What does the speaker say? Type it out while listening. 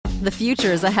The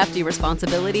future is a hefty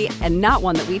responsibility and not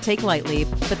one that we take lightly,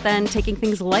 but then taking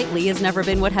things lightly has never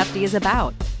been what Hefty is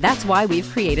about. That's why we've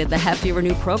created the Hefty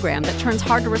Renew program that turns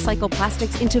hard-to-recycle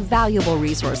plastics into valuable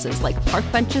resources like park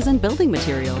benches and building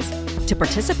materials. To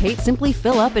participate, simply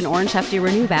fill up an orange Hefty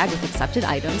Renew bag with accepted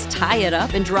items, tie it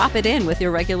up, and drop it in with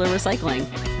your regular recycling.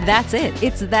 That's it.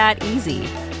 It's that easy.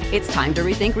 It's time to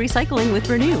rethink recycling with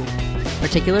Renew.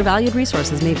 Particular valued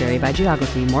resources may vary by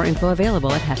geography. More info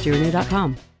available at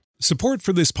heftyrenew.com. Support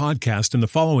for this podcast and the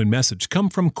following message come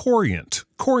from Corient.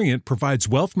 Corient provides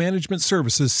wealth management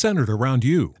services centered around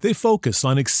you. They focus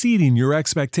on exceeding your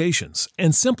expectations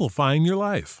and simplifying your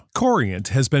life. Corient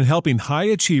has been helping high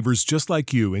achievers just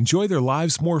like you enjoy their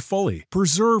lives more fully,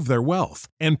 preserve their wealth,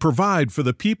 and provide for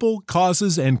the people,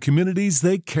 causes, and communities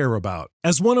they care about.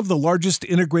 As one of the largest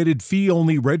integrated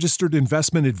fee-only registered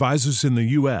investment advisors in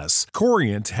the U.S.,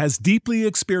 Corient has deeply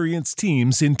experienced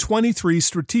teams in 23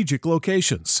 strategic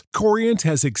locations. Corient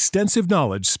has extensive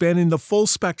knowledge spanning the full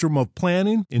spectrum of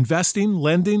planning, investing,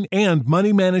 lending, and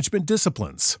money management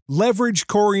disciplines. Leverage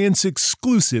Corient's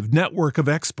exclusive network of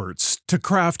experts to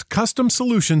craft custom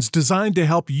solutions designed to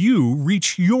help you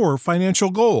reach your financial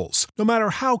goals, no matter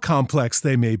how complex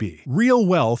they may be. Real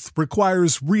wealth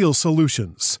requires real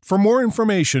solutions. For more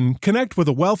information, connect with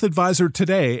a wealth advisor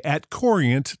today at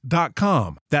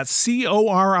Corient.com. That's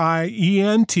Corient.com.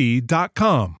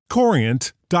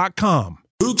 Corient.com.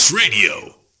 Roots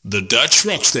Radio, the Dutch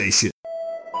rock station.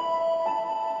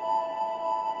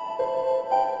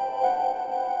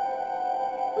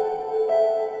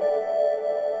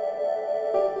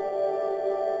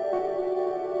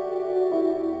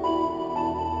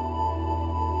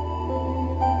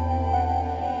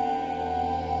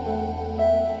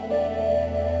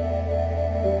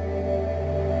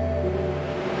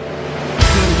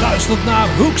 Luistert naar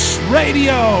Roots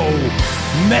Radio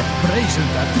met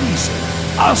presentatrice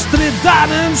Astrid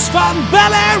Danens van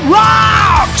Bel Air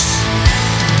Rocks.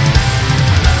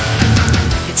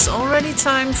 It's already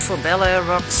time for Bel Air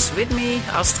Rocks with me,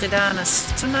 Astrid Danens.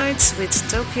 Tonight with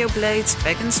Tokyo Blade,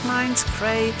 Pagan's Mind,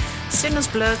 Prey, Sinner's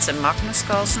Blood and Magnus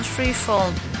Carlsen's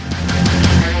Freefall.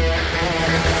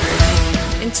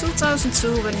 In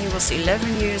 2002, when he was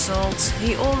 11 years old,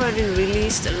 he already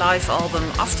released a live album,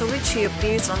 after which he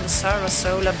appeared on the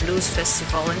Sarasota Blues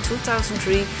Festival in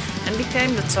 2003 and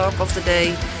became the talk of the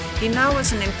day. He now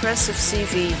has an impressive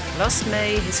CV. Last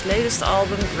May, his latest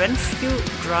album,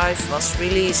 Grandview Drive, was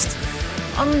released.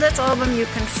 On that album you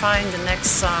can find the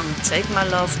next song, Take My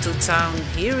Love to Town.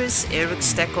 Here is Eric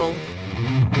Steckel.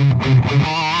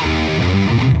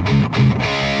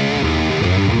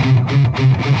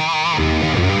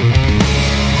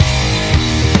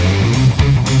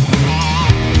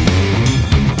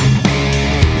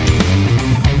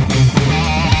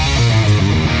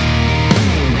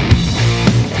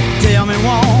 Tell me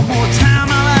one more time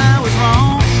how I was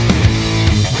wrong.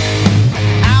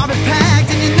 I'll be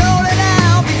packed and you know that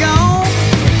I'll be gone.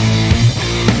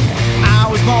 I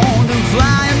was born to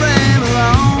fly and ramble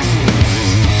on.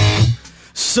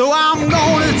 So I'm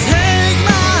gonna take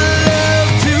my love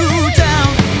to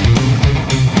town.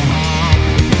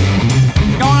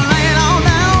 Gonna lay it all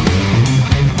down.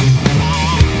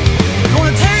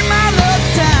 Gonna take my love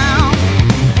to town.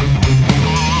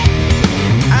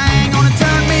 I ain't gonna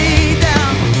turn me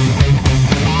down.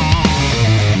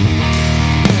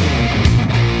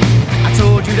 I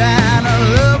told you that our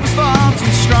love was far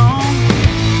too strong.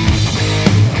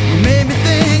 You made me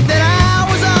think that I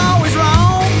was always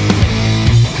wrong.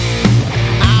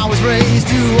 I was raised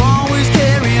to always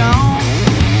carry on.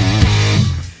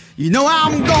 You know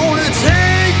I'm gonna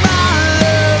take my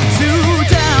love to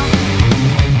town.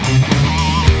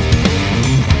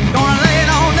 Gonna lay it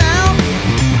all down.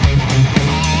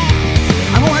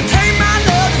 I'm gonna take my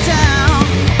love to town.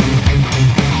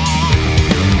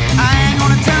 I ain't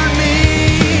gonna turn me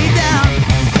down.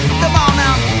 Come on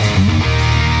now.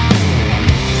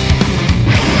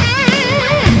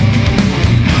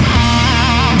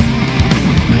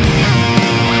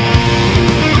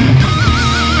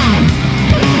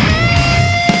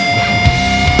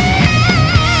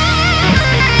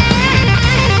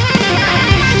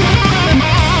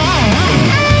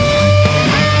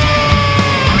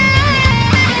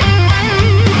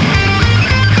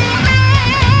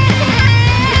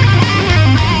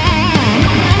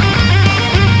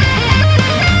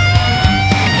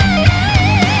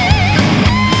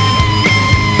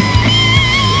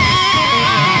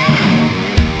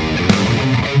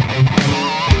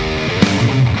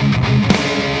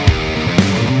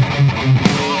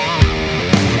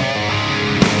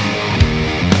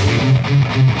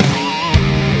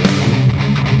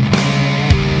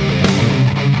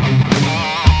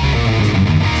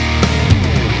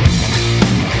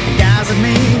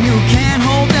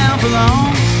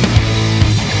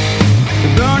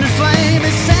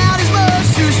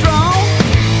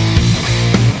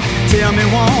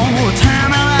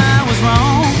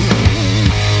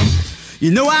 You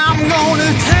know I'm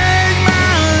gonna take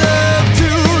my love to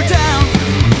town.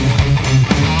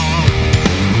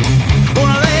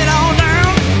 Gonna lay it all down.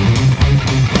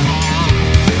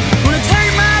 Gonna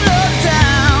take my love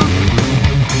down.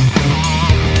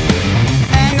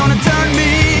 Ain't gonna turn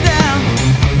me down.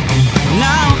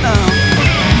 No, no.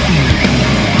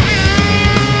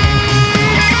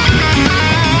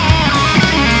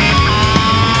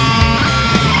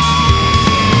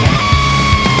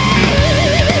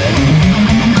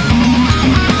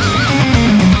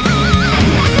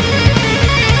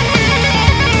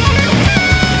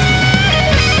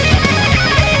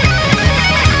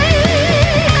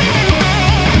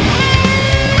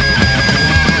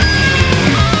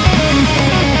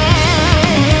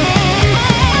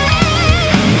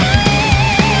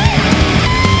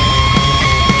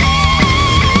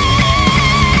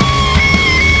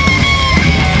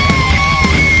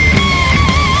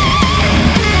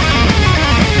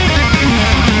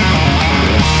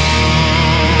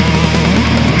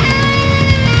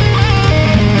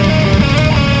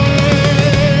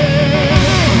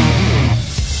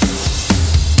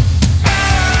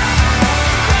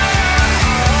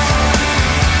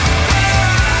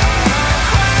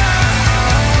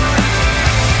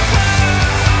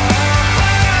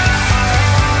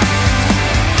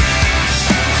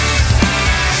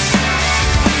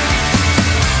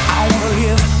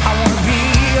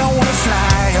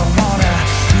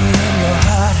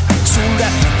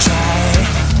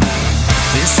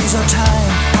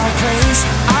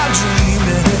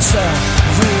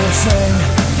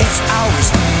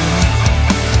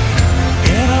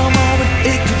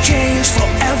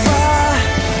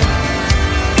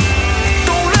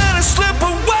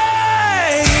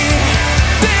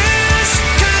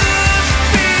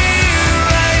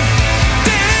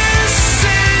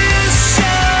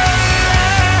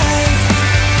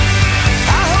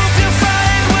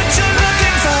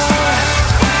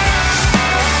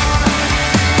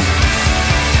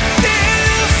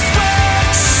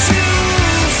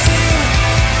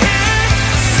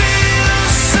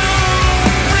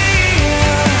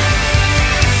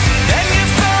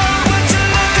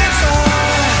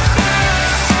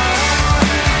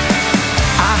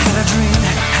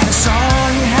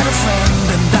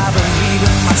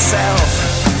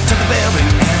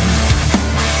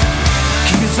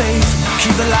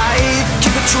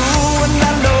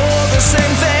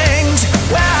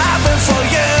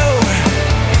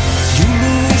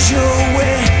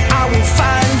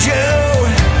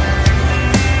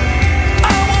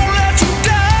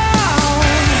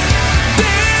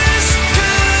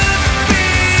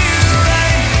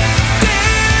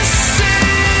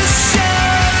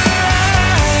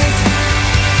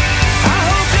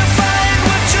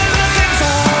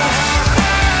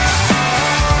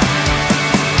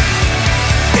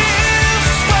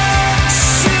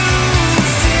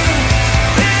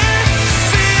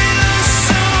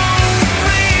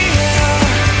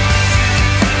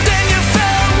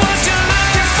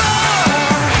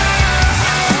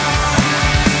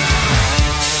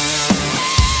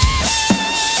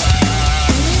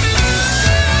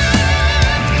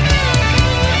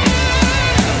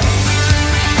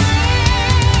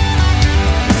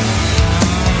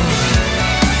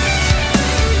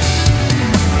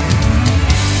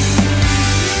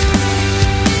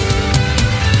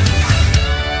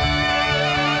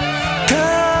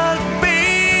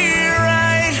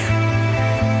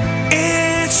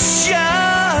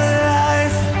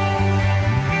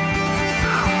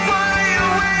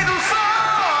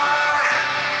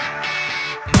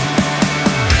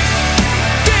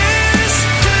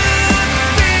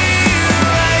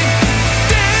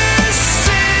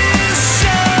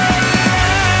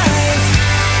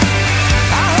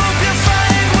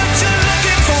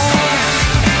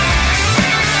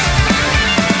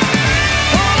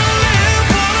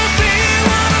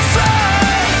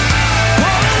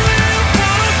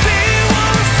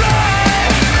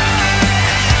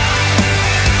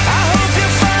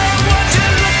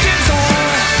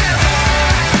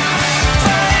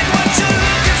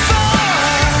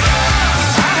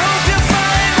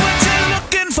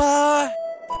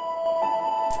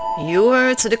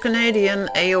 The Canadian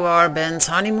AOR band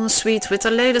Honeymoon Suite with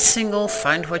their latest single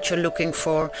Find What You're Looking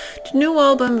For. The new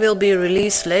album will be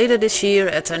released later this year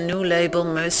at their new label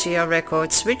Mercia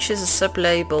Records, which is a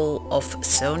sub-label of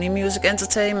Sony Music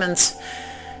Entertainment.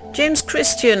 James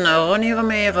Christian, Ronnie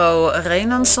Romero,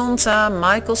 Renan Sonta,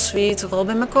 Michael Sweet,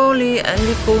 Robin McCauley,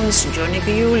 Andy Koons, Johnny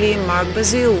Giuli, Mark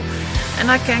Bazile, and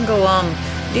I can go on.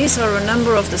 These are a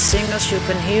number of the singers you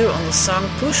can hear on the song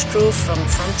Push Through from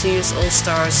Frontiers All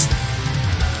Stars.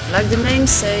 Like the name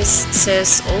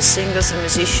says, all singers and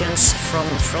musicians from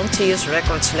Frontiers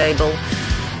Records label.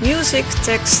 Music,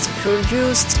 text,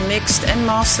 produced, mixed and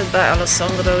mastered by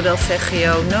Alessandro Del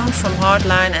Vecchio, known from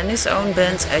Hardline and his own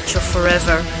band Edge of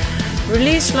Forever.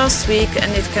 Released last week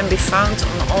and it can be found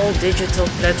on all digital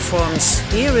platforms.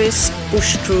 Here is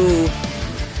Push Through.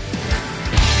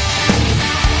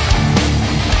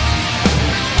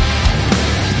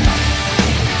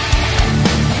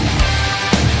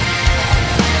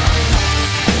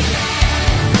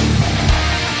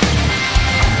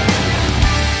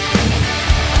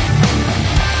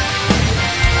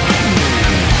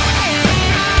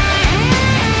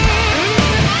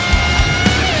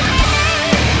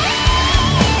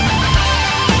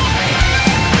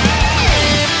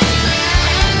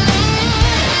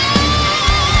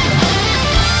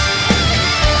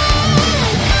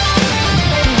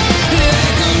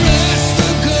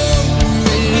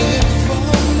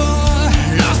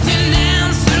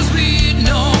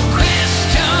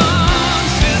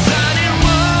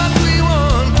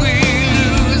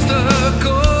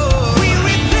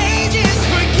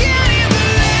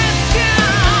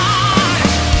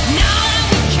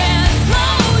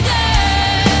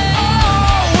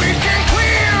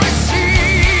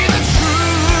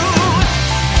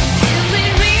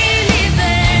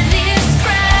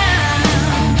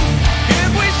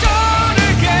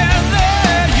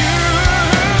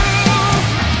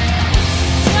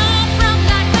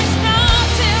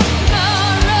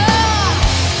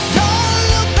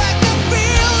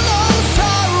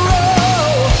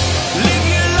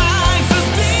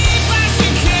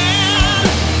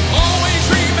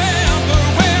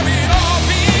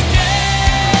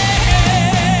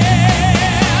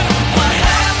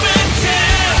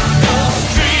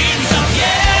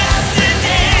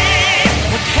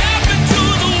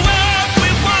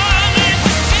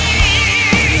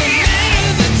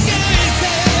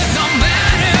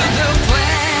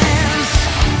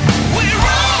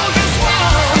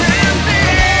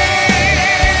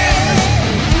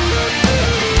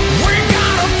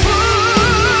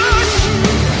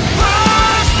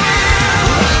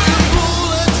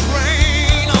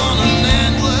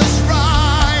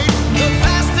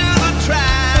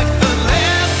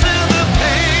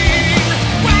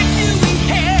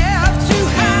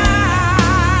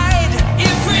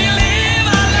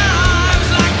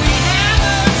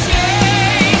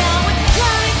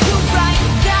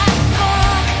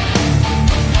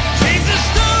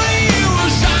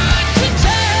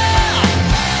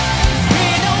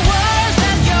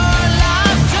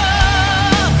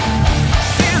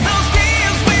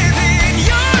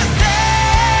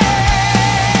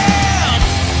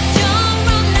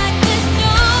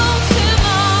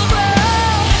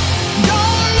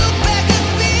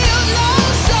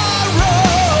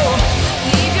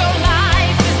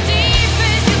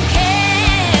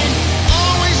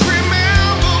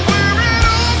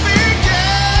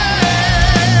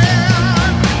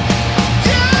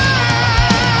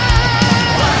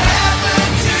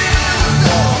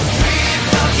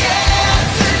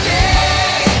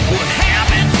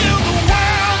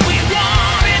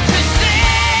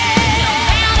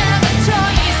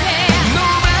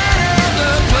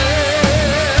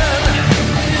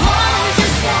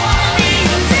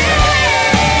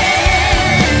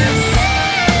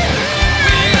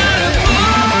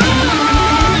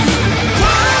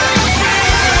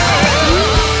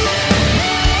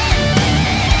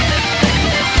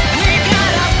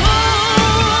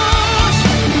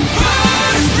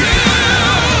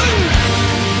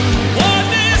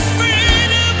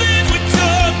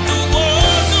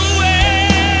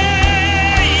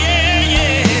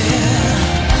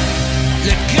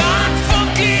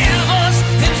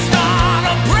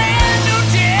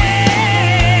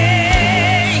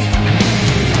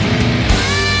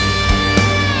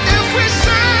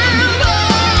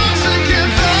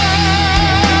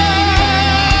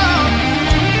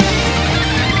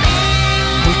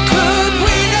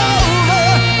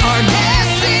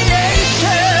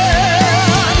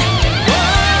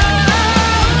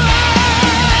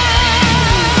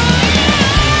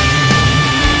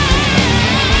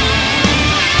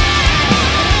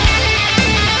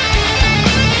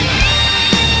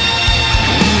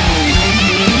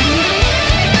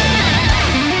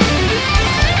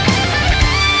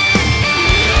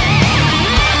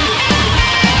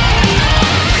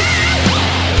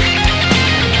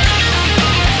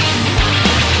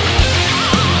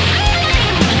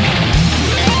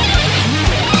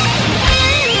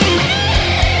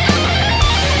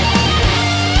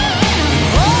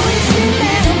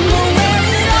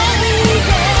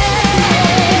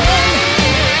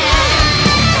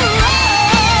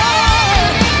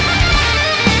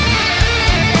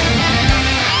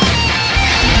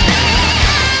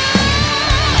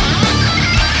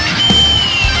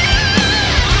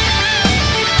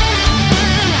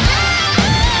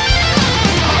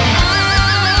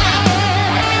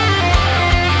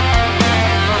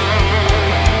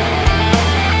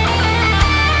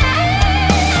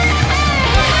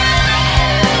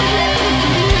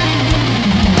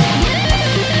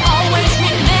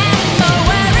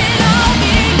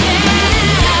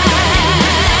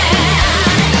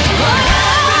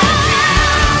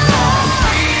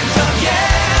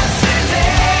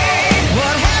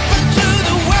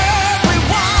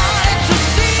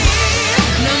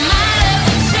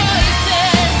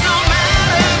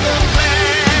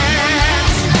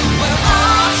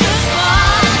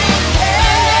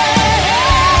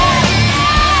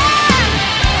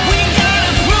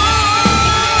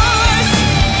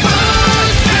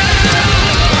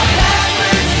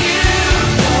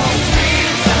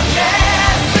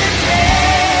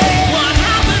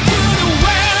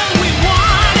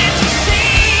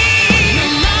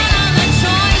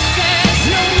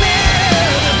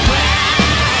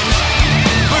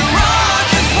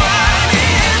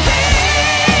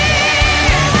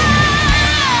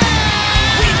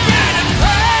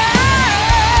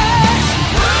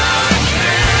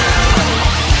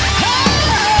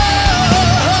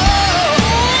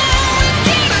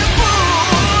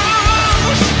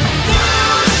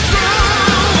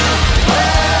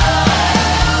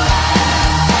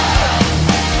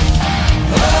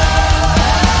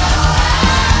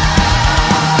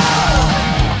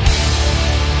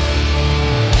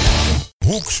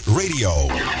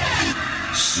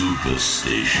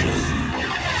 Station.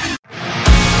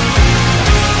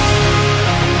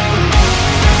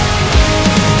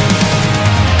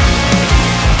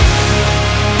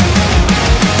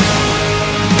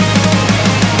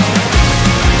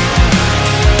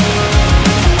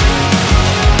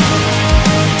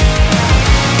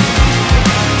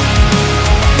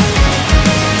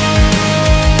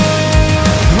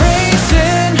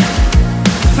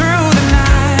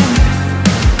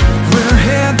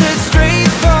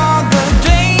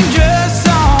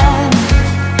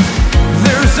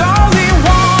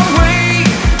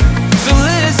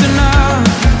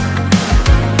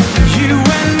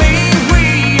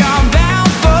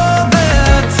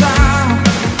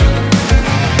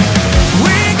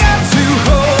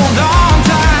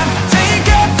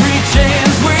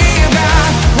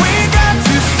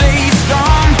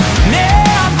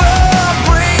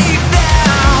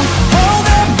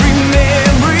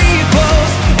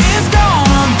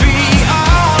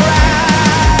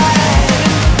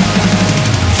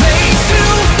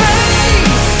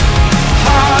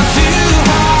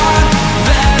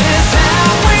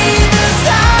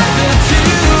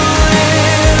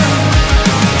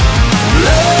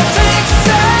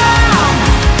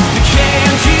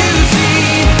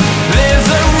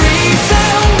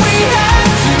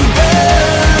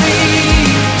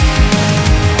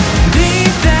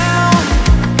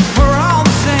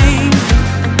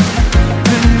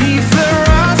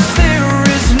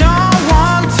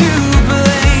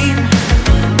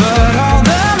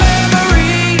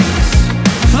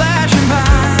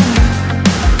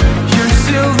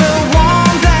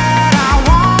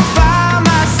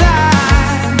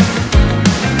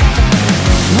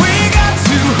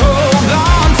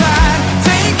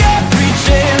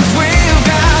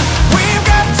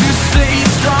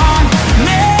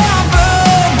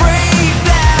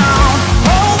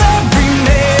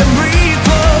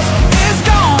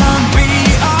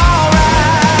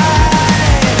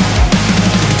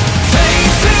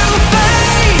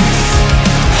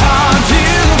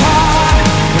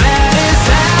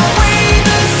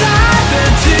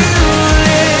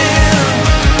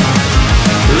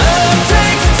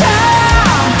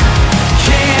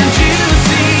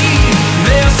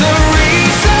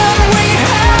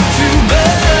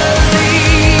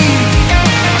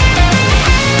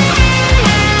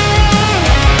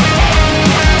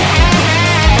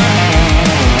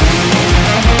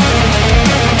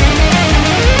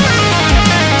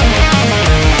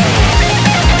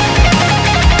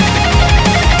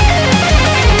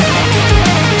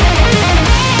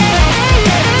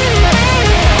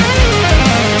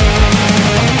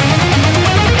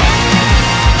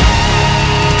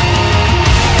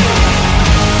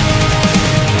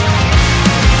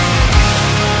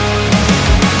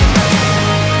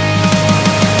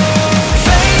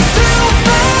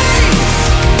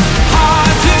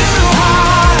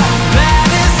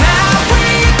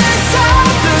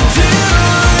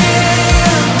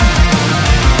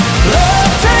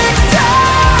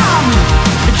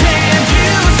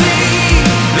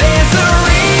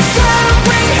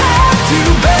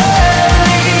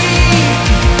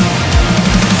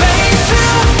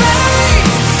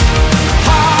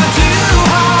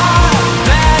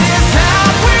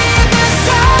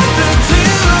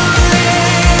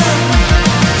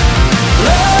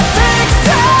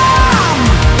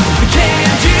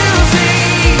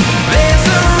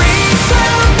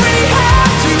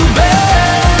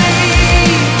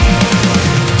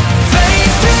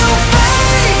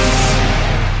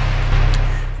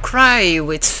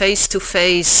 With Face to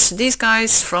Face. These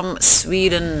guys from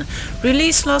Sweden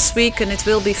released last week, and it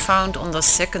will be found on their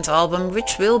second album,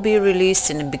 which will be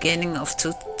released in the beginning of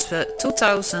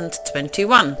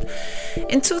 2021.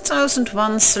 In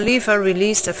 2001, Saliva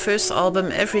released their first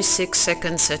album Every 6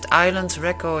 Seconds at Island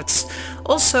Records.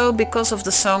 Also because of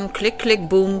the song Click Click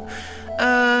Boom,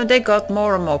 they got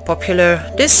more and more popular.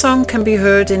 This song can be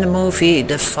heard in the movie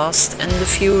The Fast and the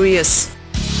Furious.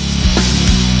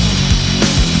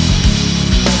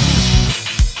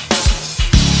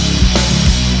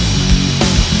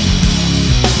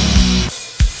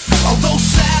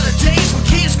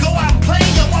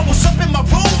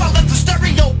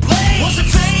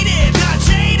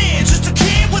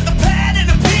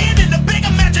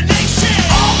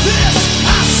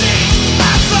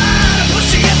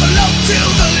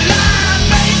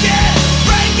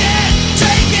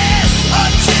 Take it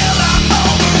until I'm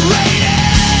overrated.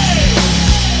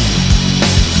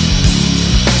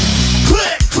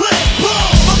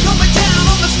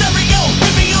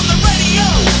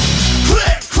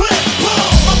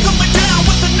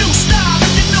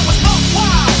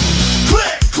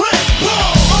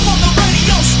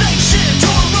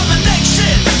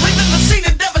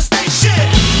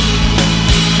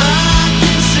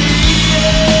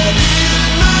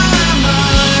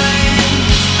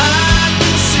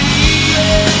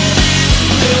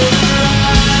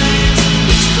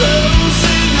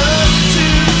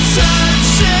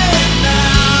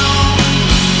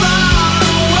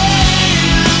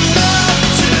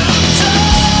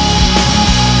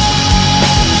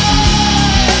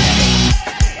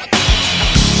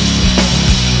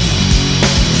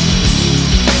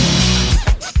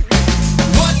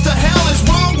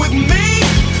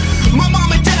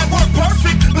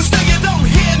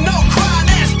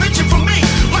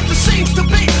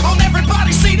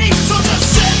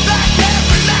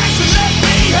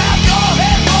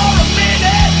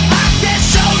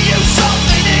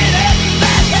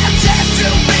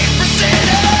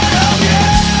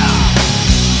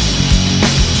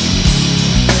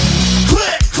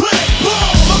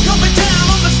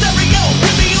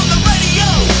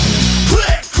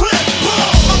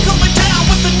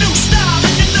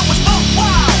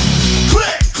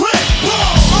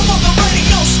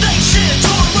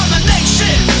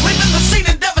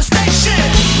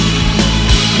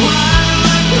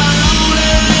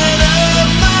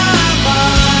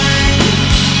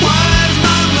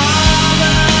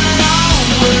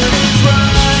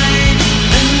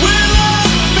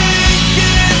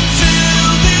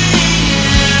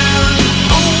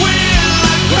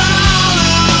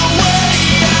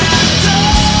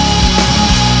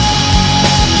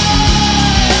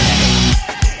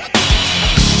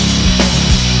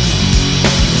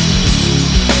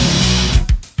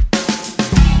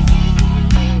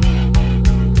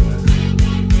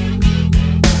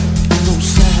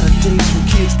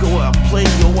 kids go out and play.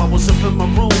 Yo, I was up in my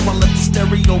room, I let the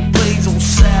stereo blaze on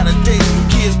Saturdays. When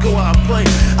kids go out and play,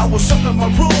 I was up in my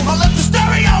room, I let the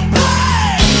stereo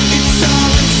play. It's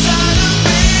all inside of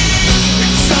me.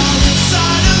 It's all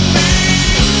inside of me.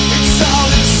 It's all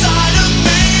inside of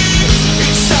me.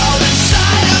 It's all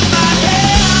inside of my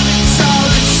head. It's all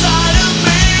inside of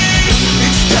me.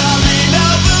 It's coming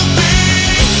over me.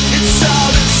 It's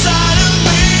all inside of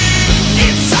me.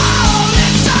 It's all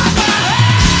inside my head.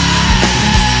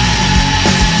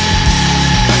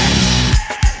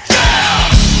 Yeah.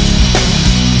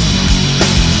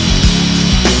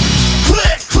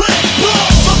 Click, click,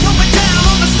 boom. I'm coming down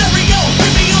on the stereo.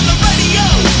 Bring me on the radio.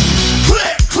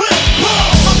 Click, click,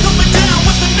 boom. I'm coming down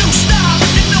with a new style,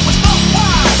 and you know it's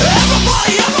worldwide.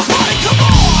 Everybody, everybody, come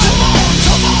on, come on,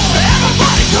 come on.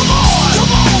 Everybody, come on,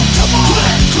 come on, come on.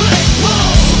 Click, click,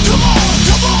 boom. Come on,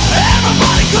 come on.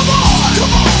 Everybody, come on,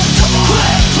 come on, come on.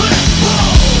 Click, click,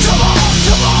 boom. Come on,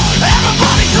 come on.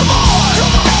 Everybody, come on,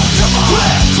 come on, come on.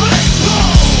 Click, click, boom.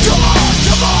 Come on,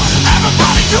 come on.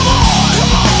 Everybody, come on,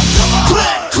 come on, come on.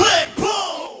 Click, click,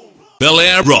 boom. Bel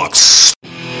Air rocks.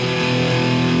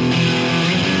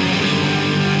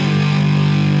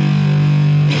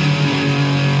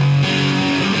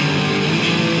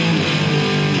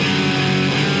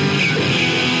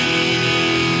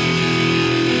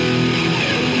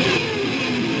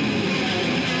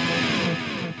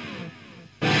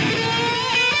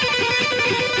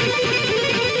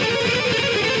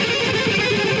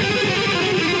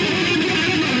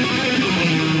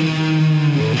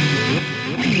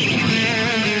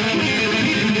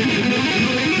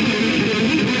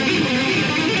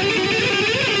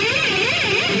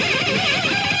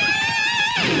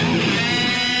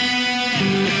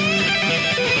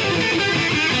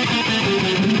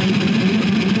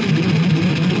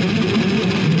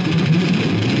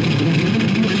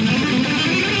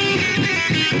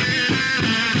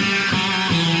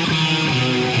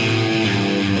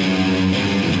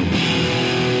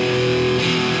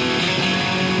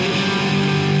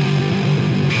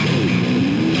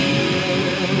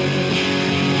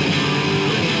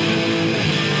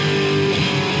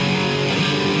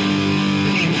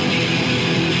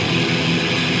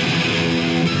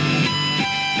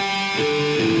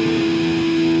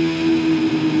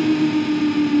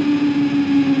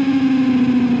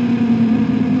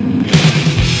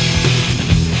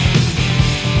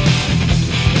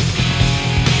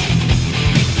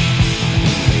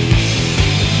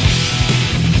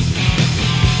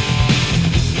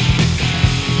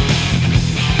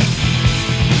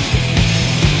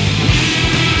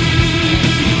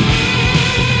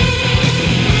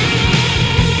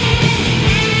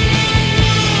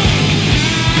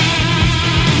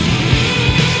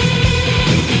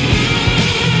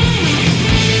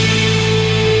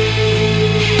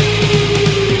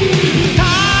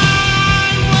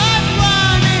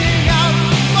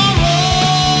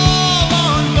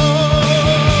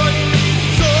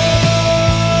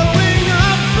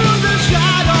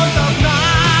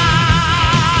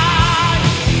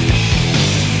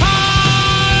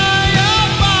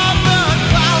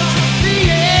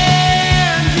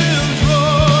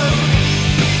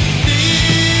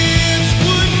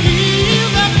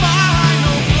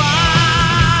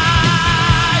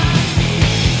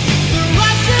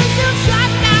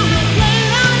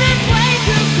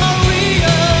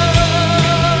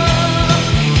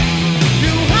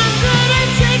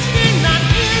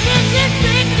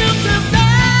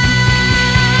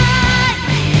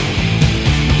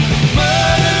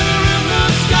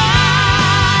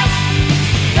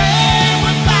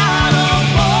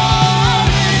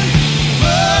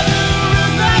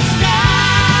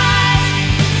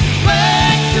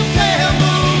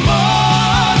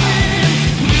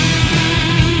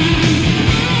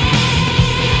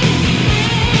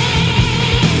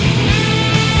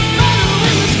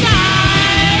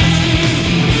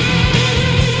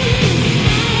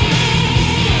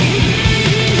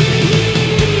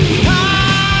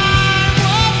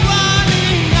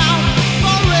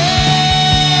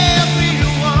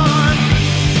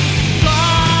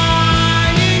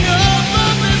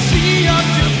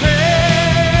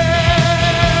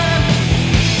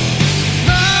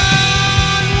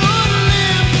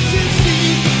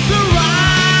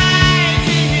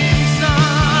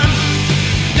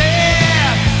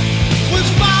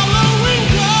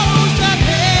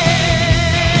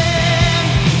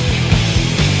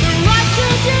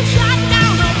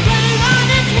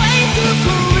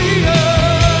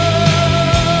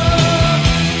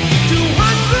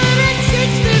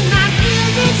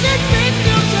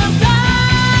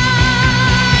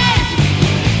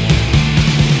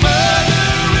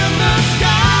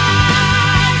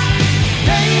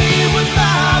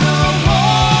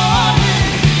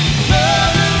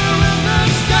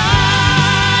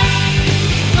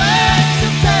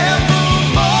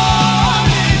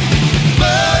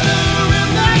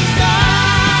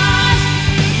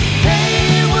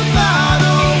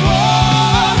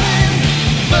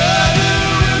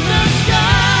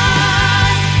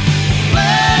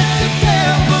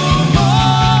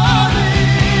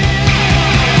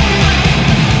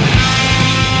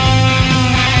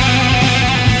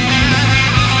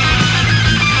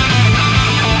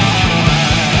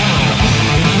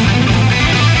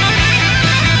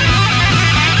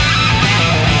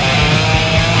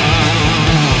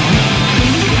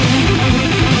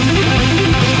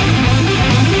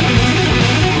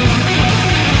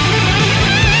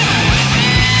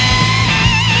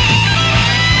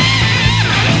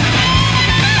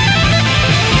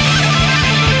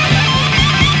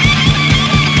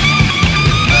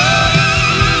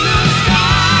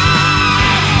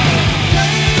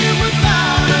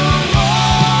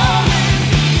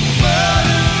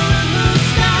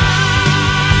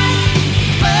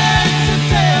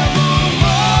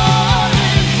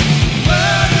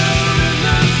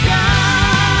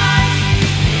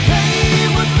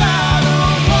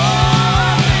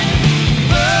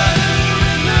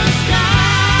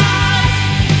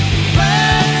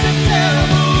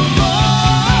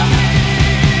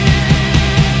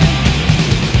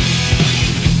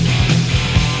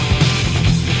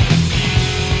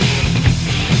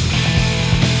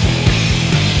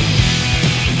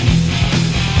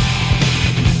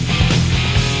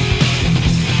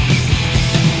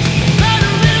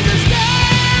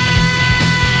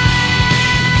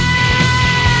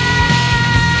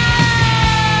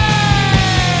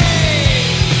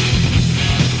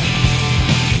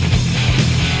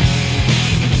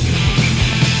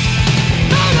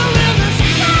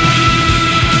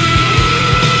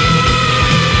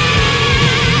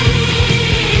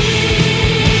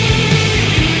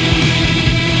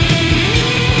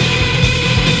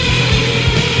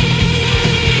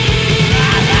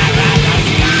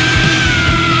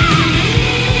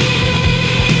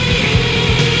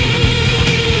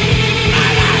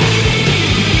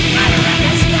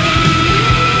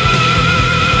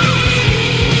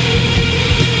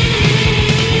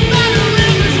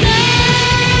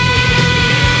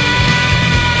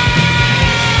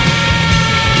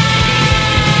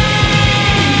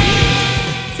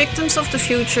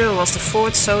 Future was the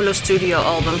fourth solo studio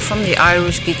album from the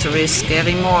Irish guitarist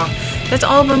Gary Moore. That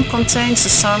album contains the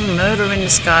song Murder in the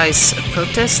Skies, a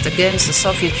protest against the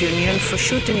Soviet Union for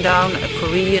shooting down a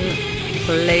Korean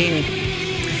plane.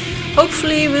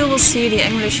 Hopefully we will see the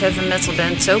English heavy metal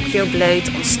band Tokyo Blade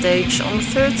on stage on the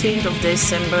 13th of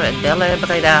December at Bel Air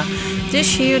Breda.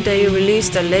 This year they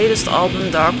released their latest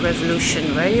album Dark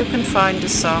Revolution, where you can find the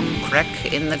song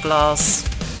Crack in the Glass.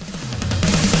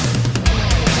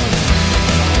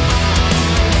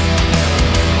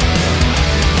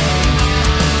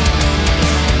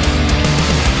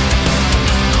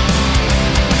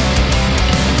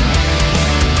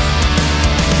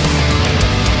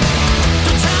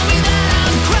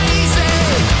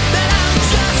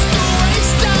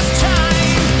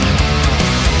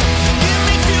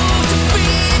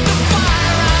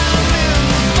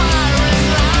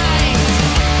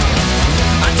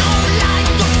 I don't like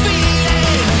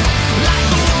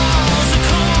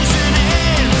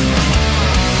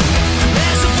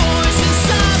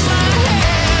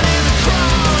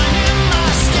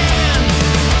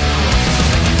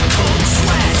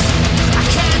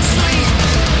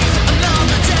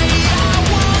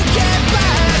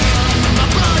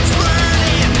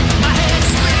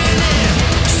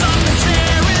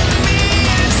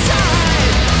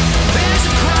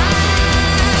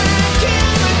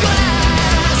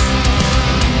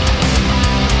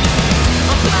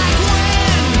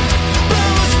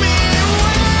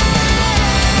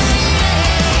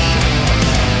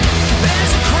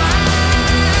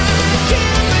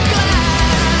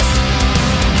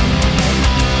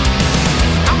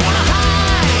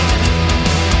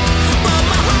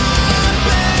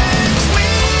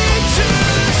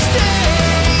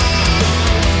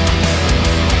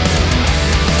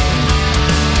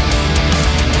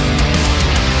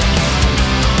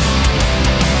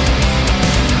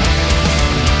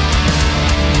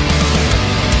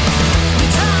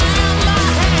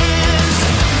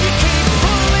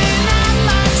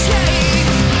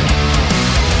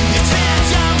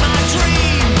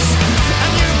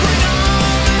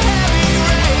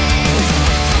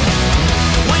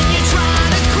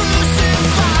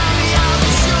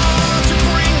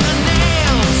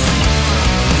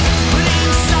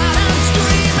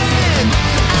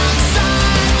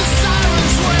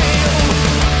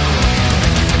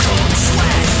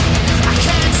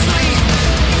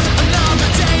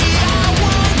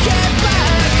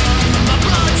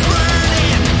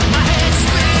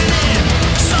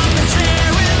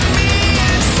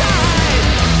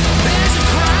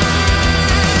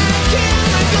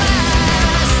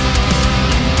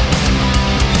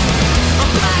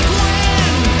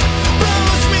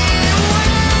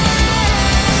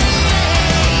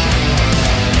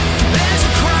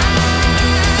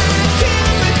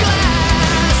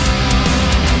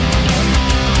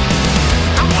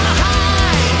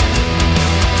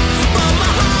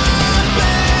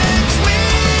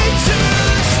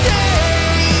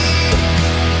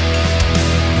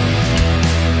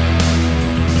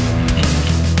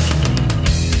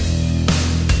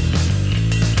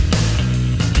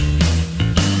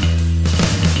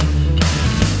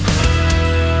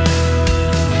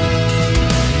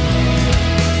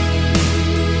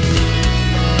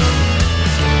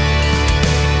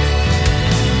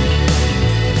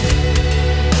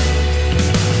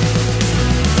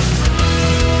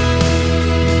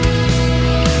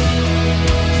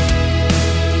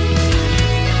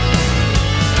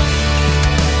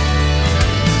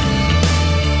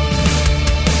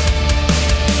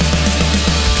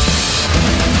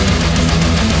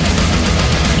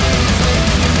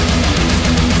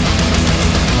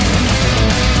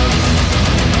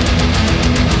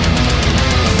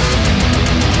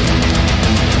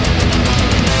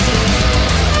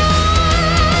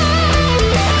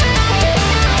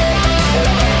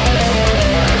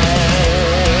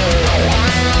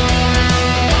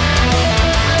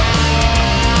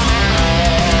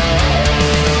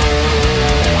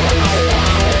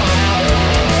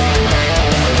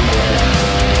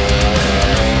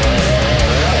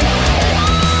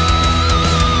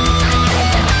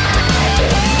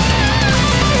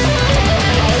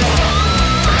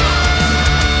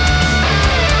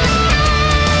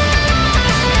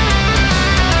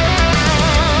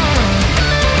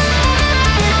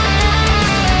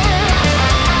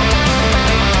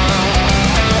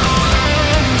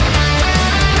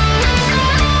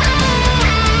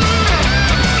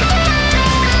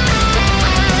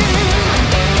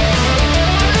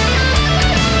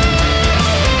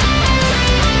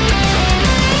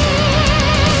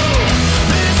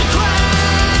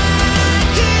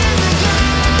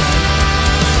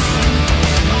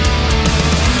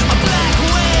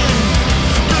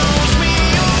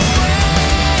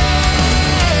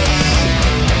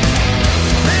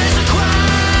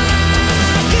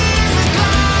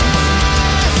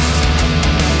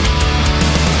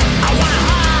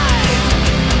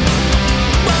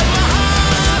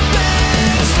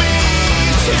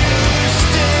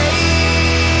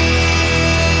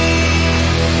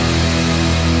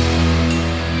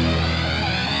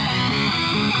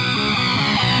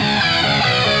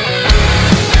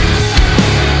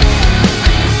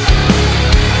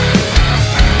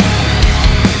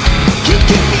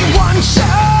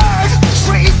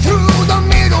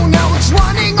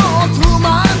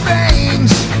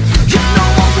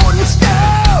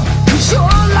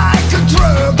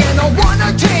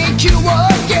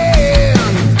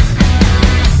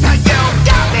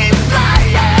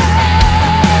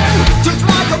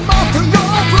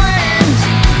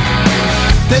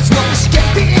There's no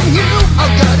escaping you.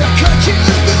 I've gotta cut you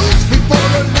loose before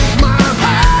I leave my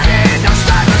heart in a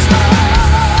silent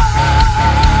storm.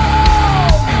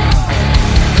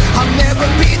 I'll never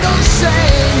be the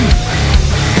same.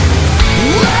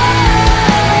 Whoa,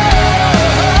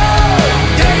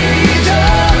 days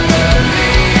of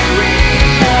delirium.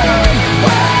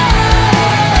 Whoa,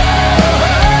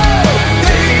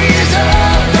 days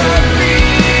of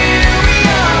delirium.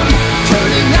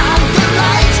 Turning out the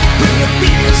lights, bring your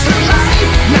fears to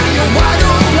life. Now you're wide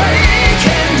awake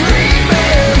and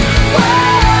dreaming. Whoa,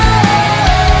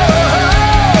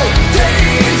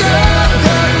 days of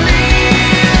delirium.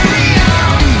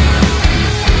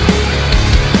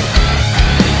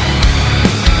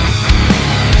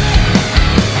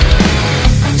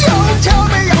 Don't tell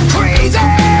me I'm crazy.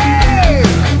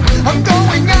 I'm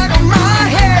going out of my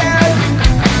head.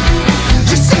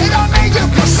 You said I made you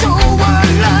feel so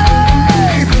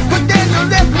alive, but then you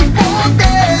left me for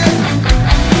dead.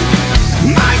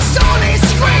 My soul is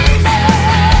screaming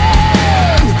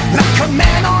like a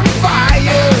man on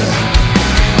fire.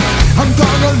 I'm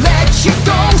gonna let you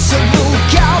go, so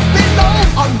look out below.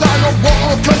 I'm gonna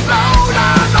walk alone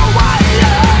on the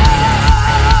wire.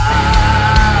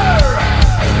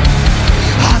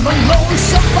 I'm a lone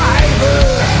survivor.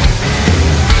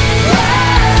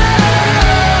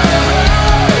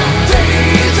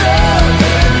 Days of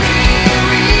delirium.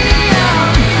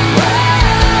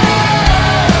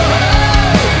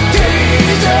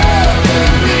 Days of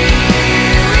delirium.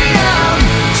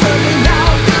 Turning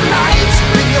out the lights,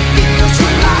 bring your fears to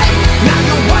life. Now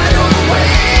you're wide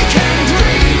awake and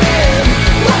dreaming.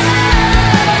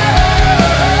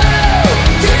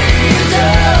 Days of delirium. Days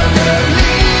of delirium.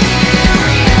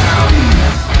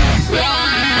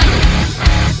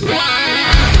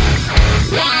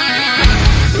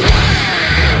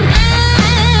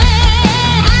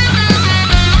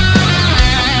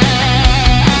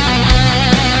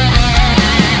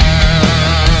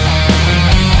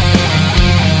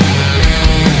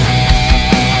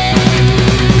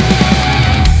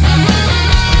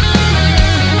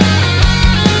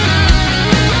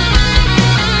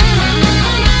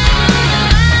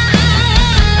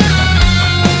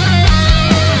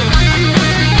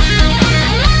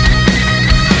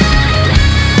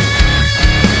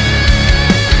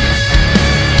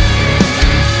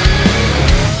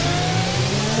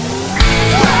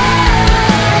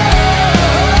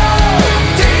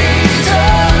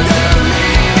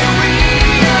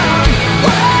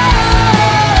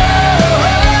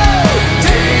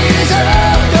 Days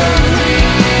of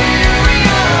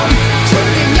delirium.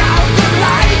 Turning out the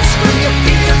lights, bring your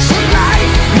fears to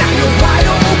life. Now you're wide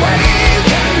awake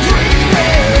and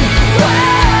dreaming.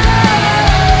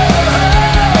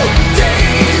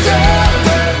 Days of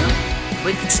delirium.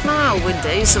 Wicked Smile with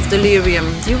Days of Delirium,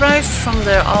 derived from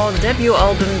their debut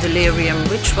album Delirium,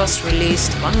 which was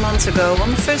released 1 month ago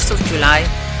on the 1st of July.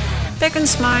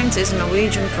 Beckons Mind is a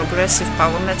Norwegian progressive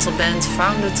power metal band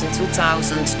founded in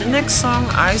 2000. The next song,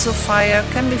 Eyes of Fire,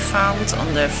 can be found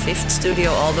on their 5th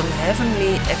studio album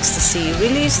Heavenly Ecstasy,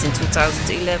 released in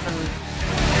 2011.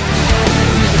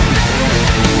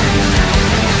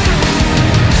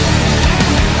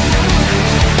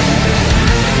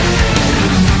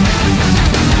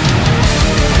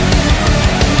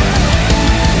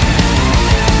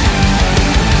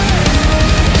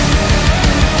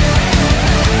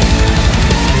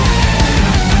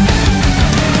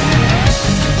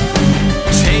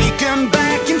 Taken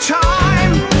back in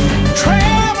time,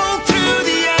 travel through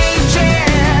the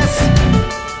ages.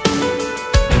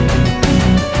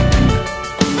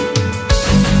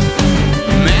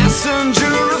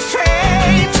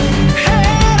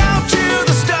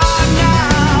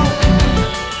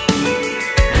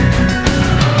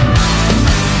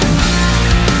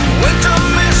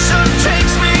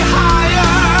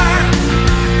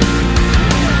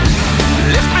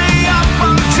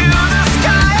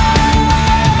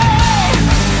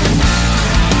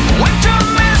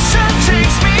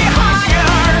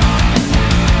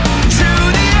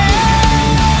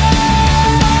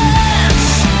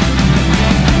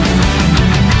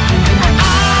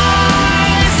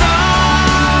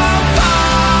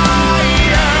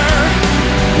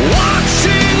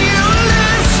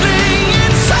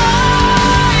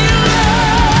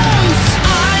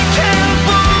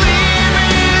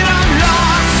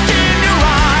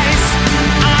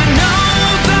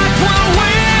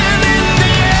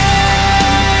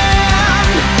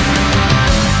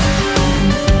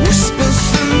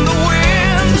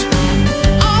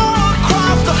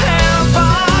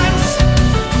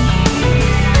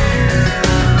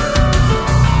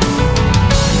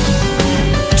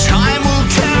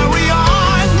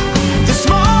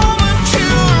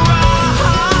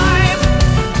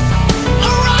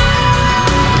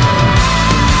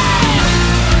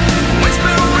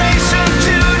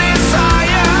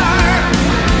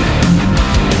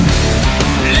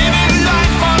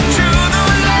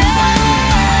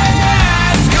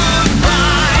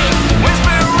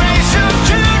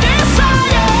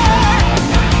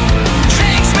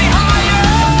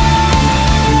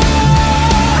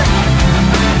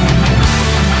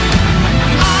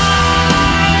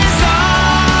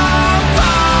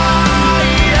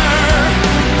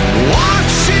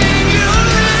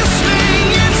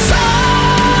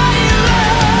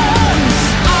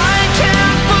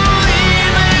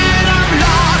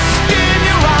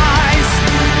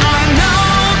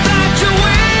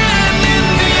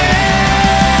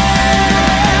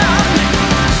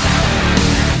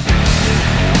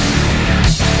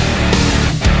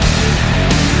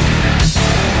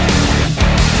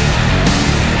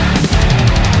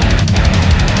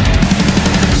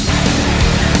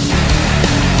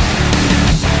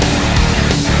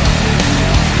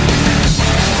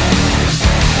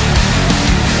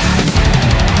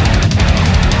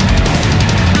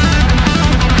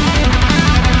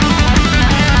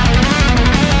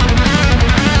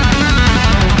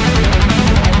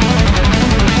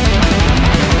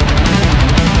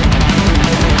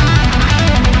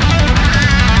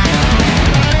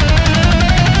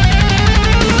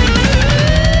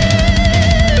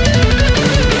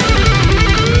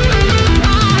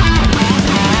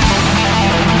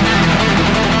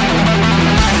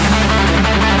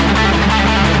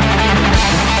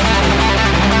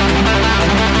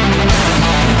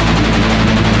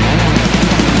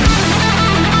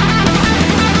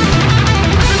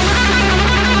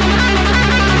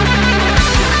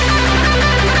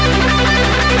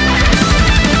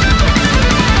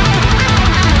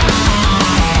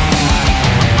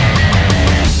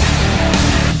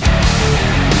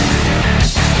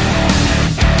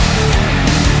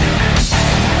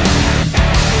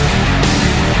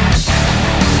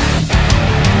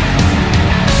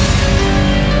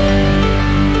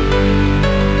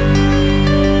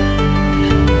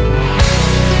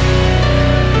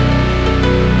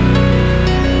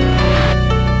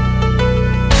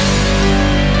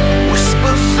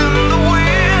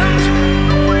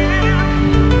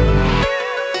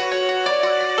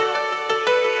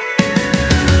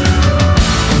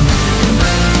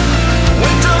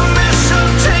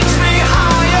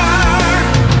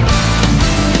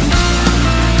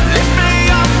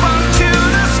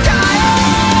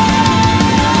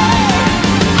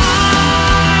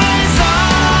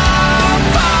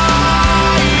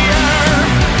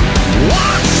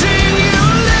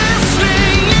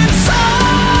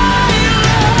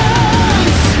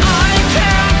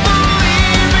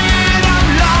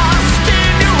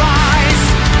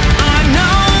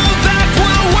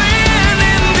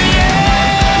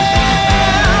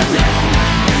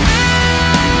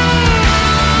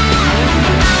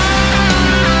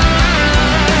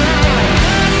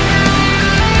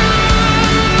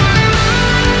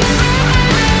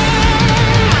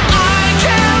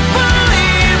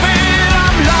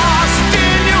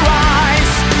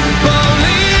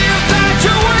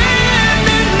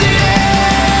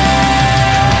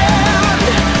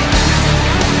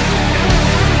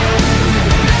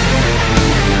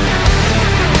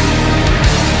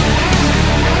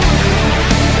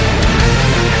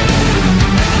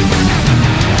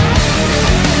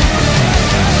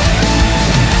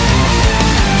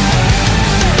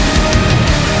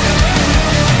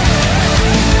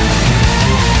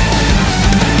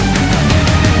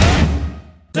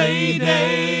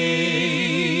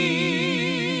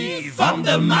 van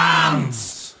de maand.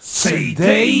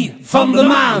 CD van de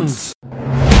maand.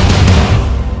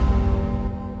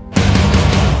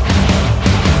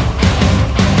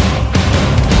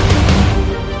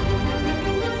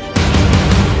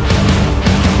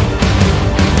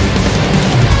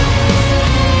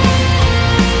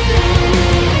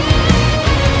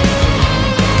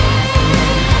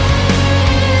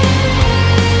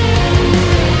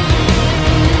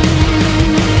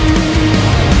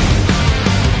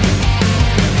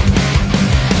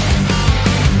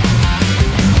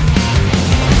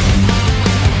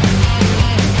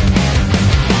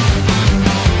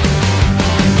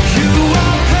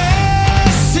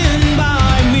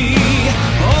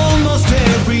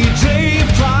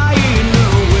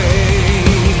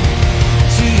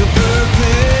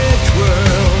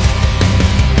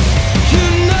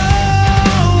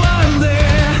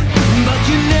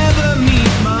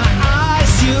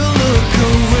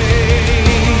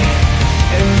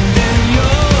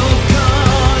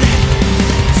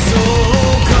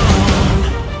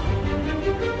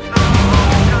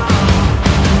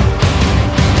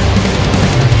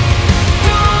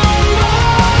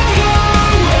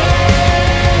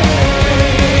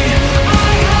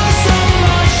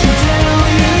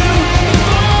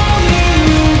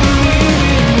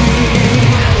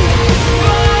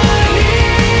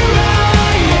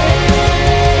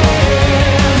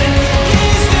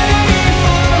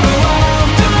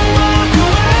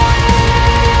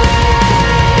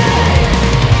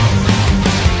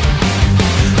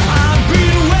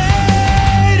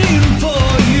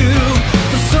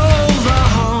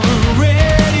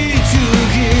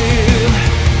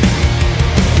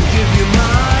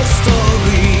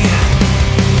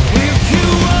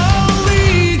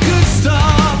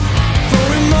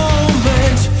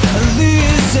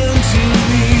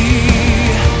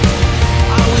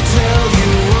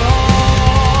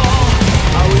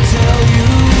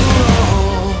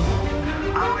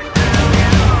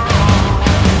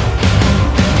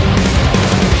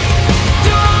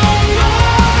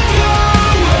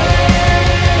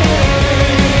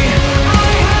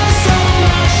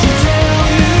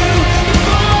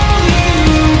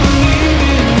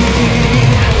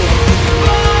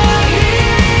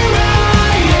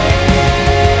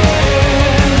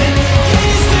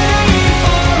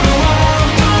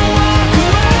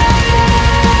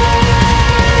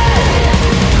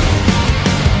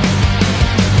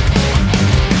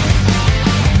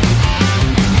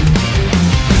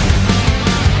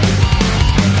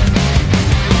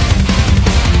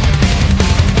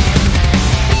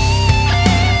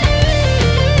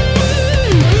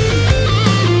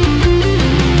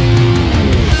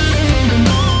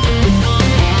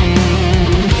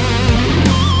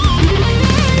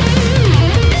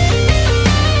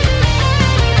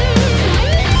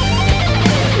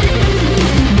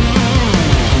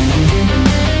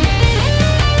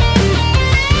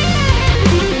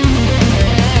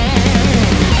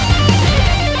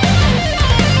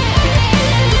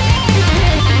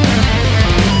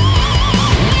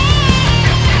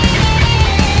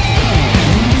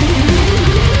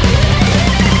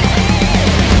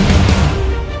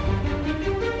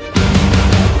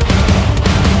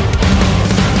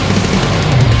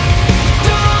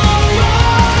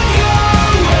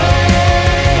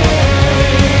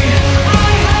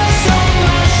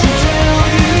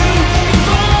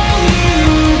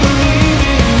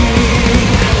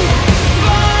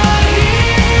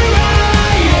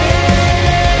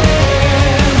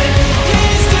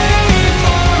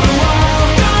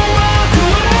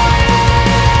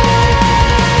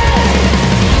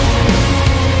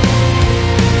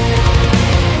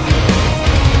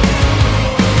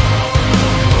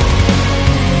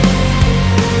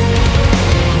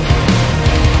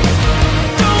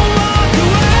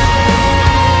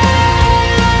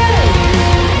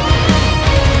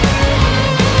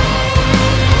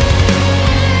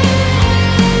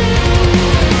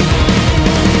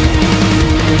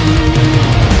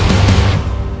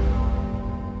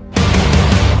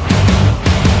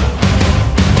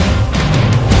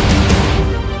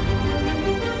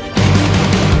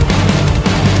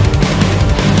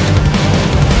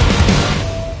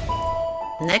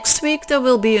 Next week there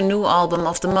will be a new album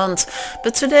of the month,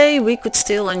 but today we could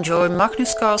still enjoy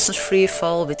Magnus Carlsen's Free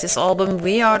Fall with his album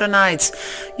We Are The Night.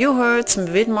 You heard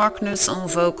with Magnus on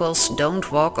vocals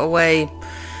Don't Walk Away.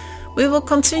 We will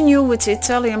continue with the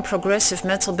Italian progressive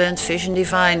metal band Vision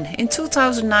Divine. In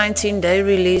 2019 they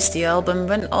released the album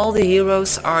When All the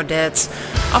Heroes Are Dead,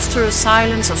 after a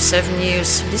silence of 7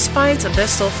 years, despite a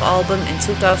best-of album in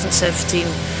 2017.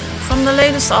 From the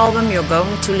latest album you're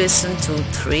going to listen to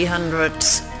 300.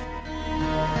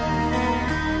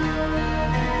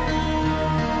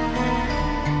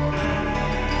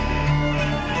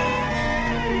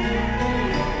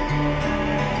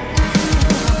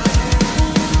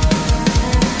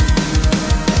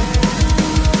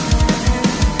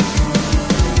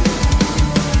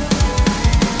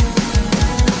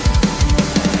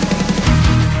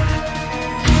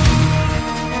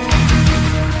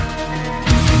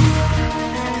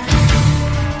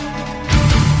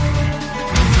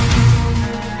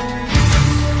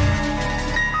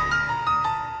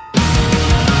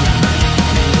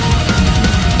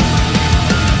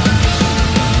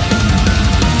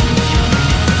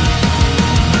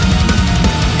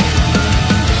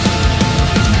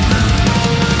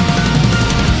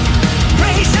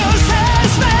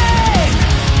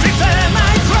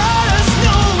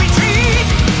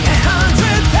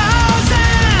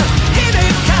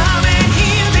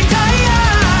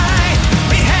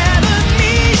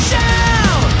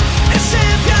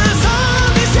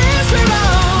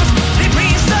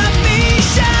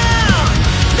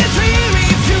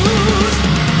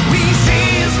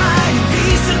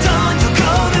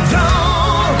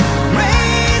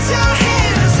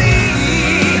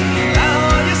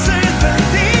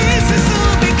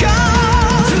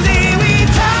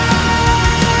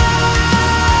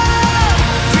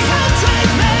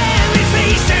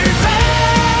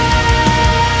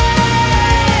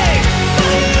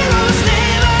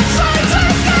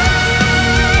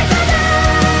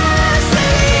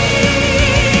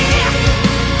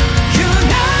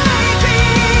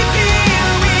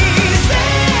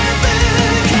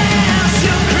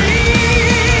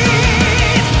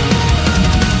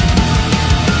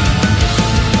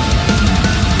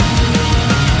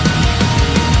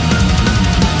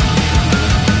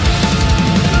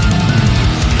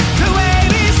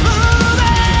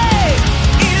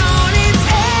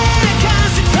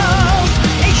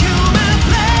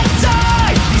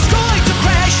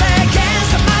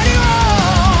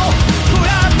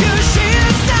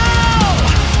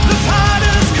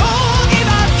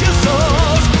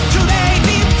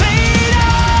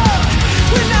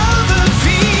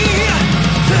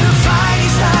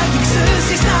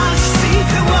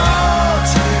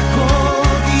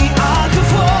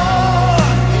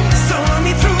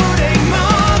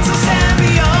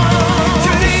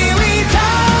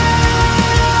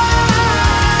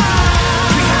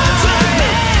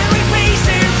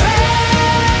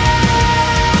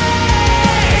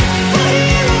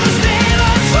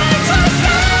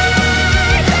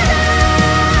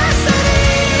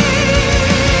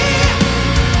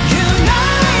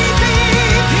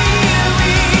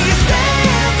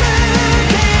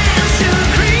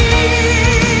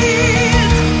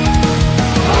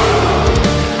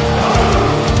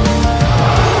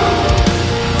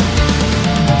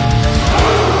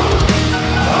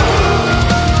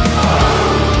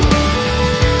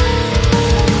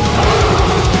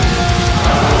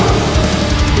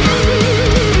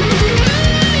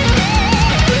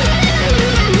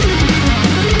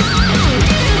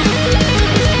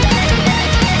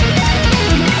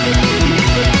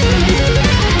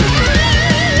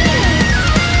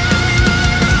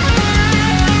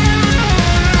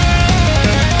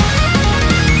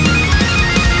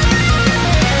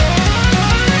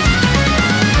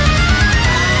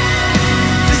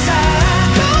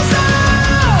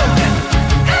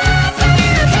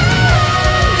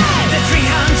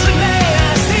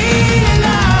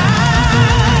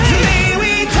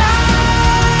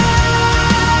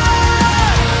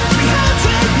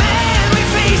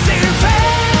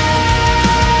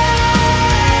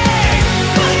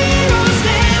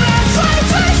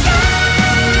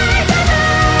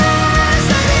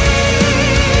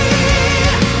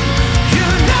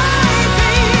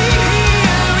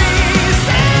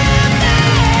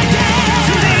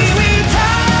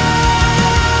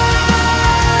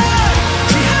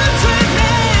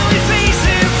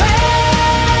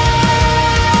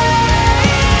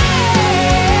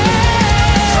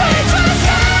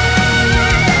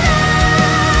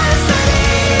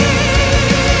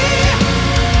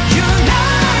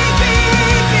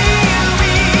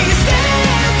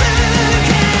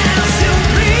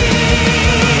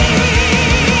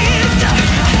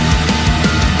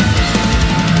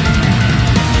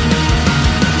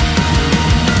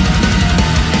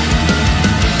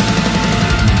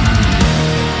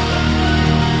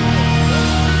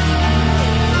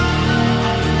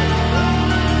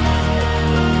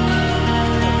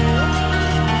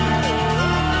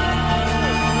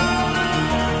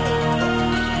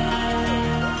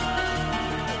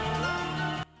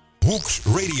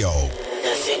 Radio.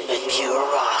 Nothing but pure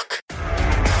rock.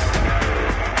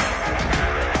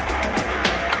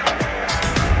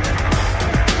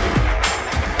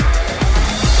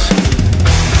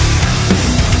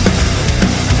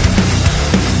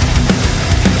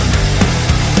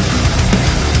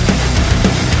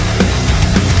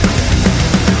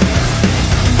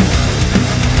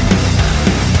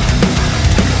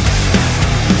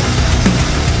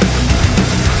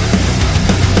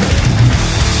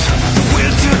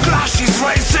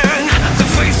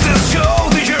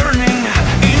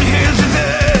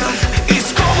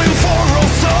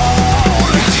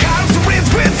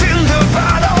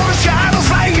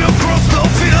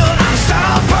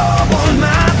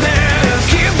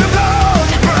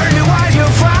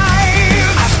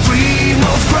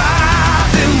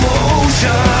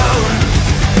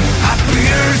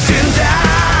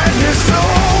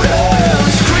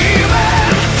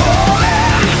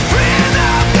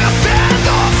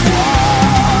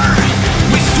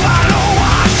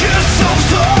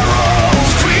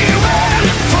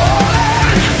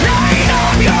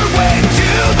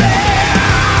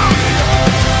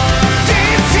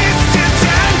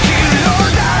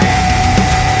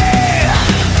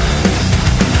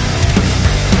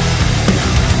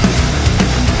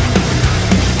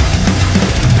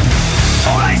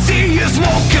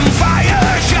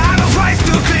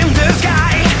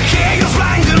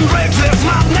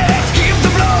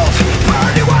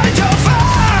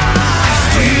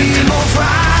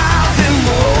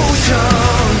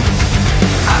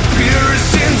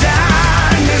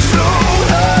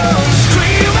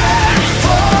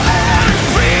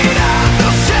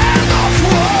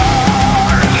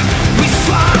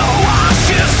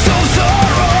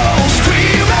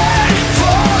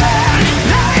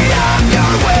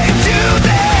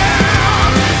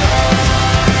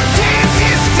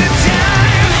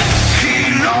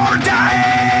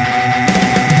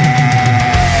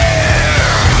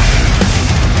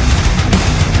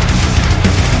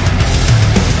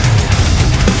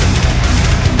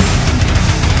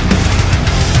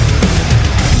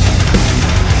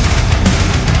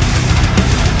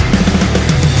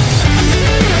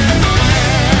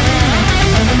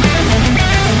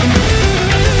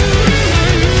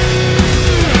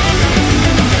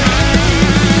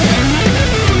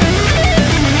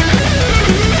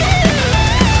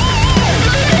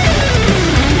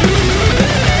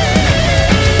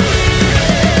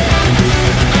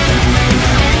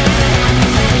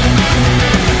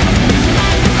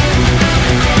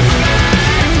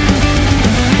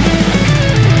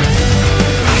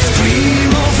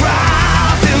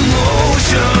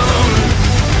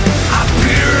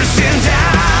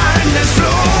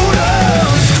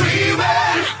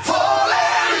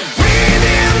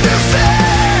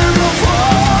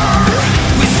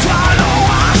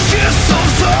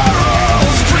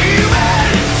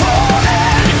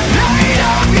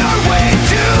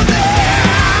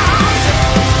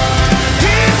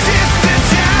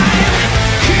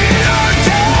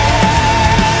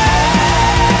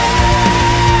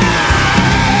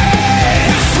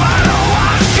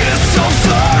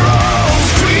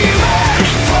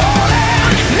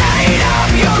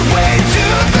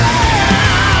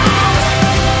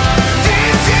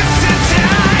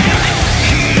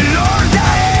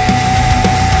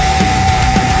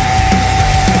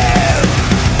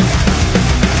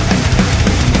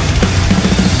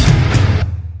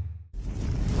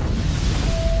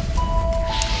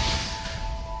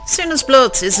 Sinner's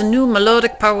Blood is a new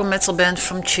melodic power metal band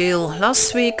from Chile.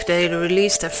 Last week they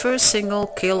released their first single,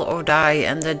 Kill or Die,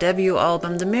 and their debut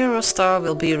album, The Mirror Star,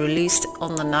 will be released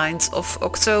on the 9th of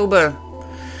October.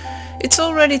 It's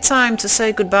already time to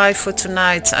say goodbye for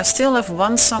tonight. I still have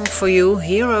one song for you,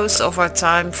 Heroes of Our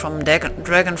Time from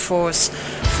Dragon Force.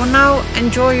 For now,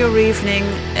 enjoy your evening.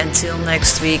 Until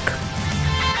next week.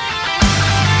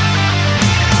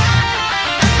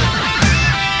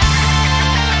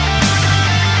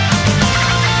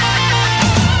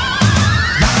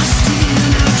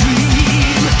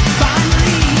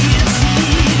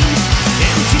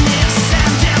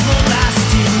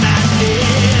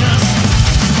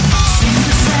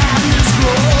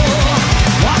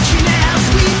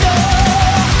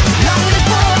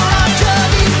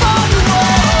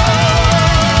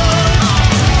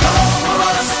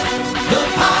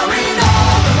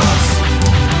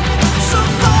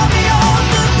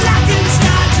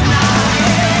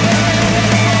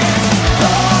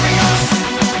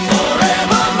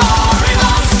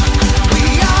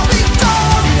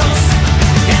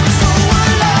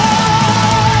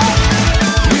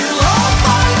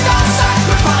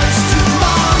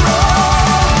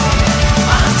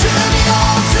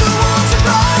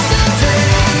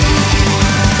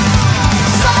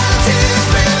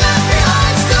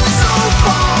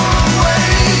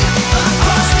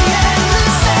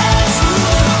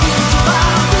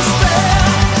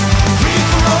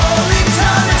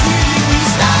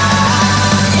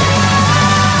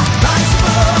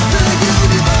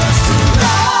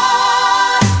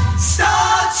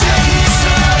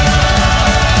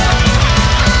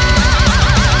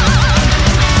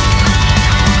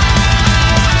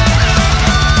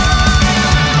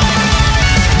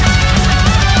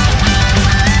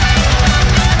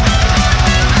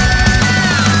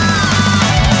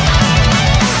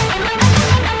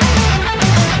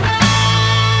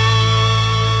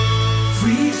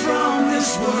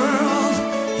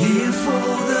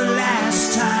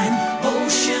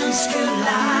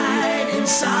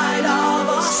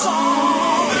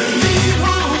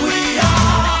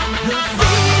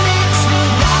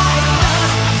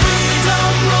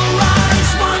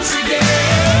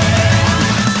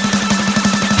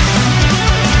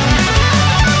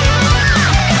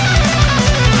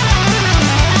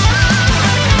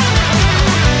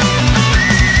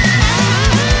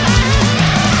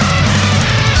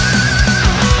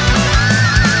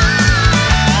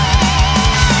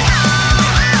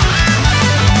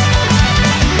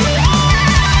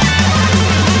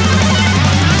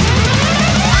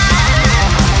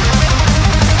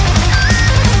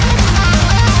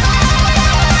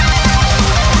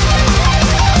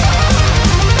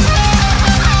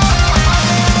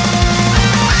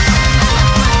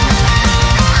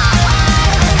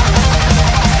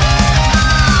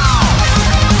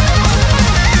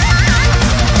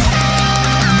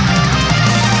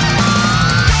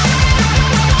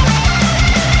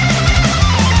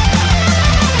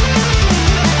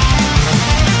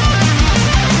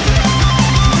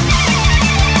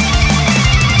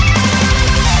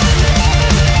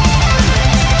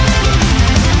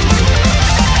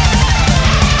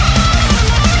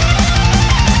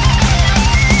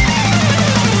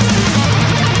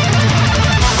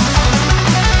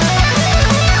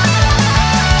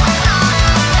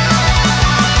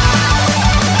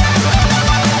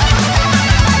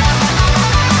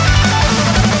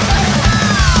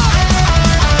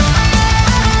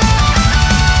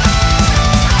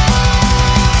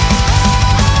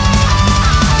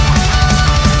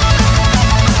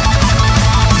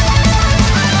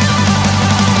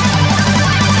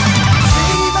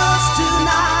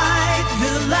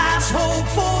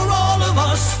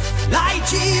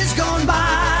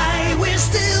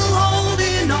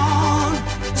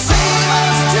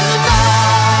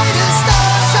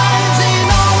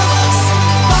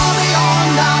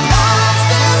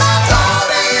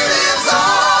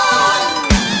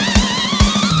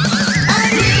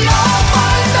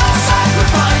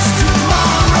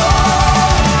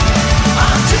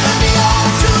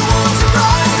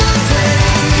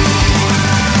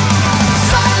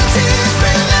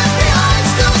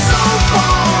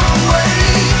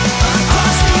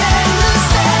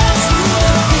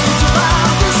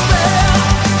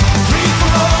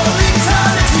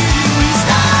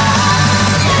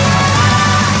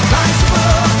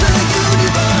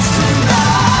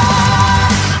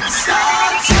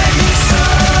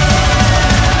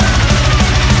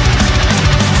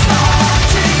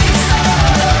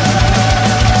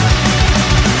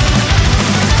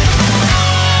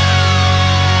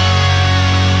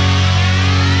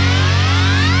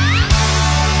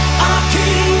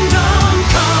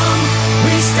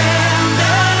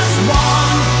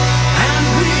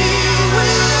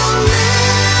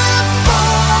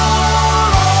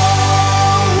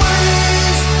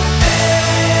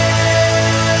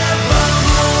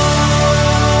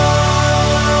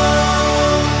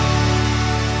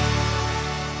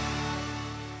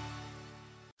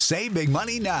 Save big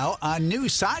money now on new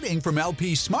siding from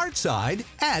LP SmartSide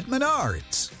at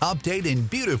Menards. Update and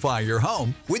beautify your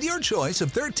home with your choice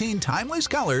of 13 timeless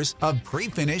colors of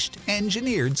pre-finished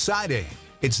engineered siding.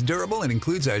 It's durable and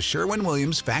includes a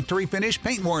Sherwin-Williams factory finish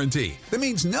paint warranty that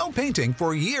means no painting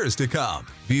for years to come.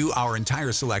 View our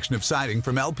entire selection of siding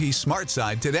from LP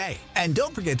SmartSide today. And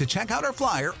don't forget to check out our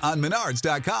flyer on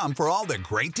Menards.com for all the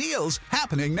great deals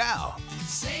happening now.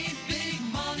 Save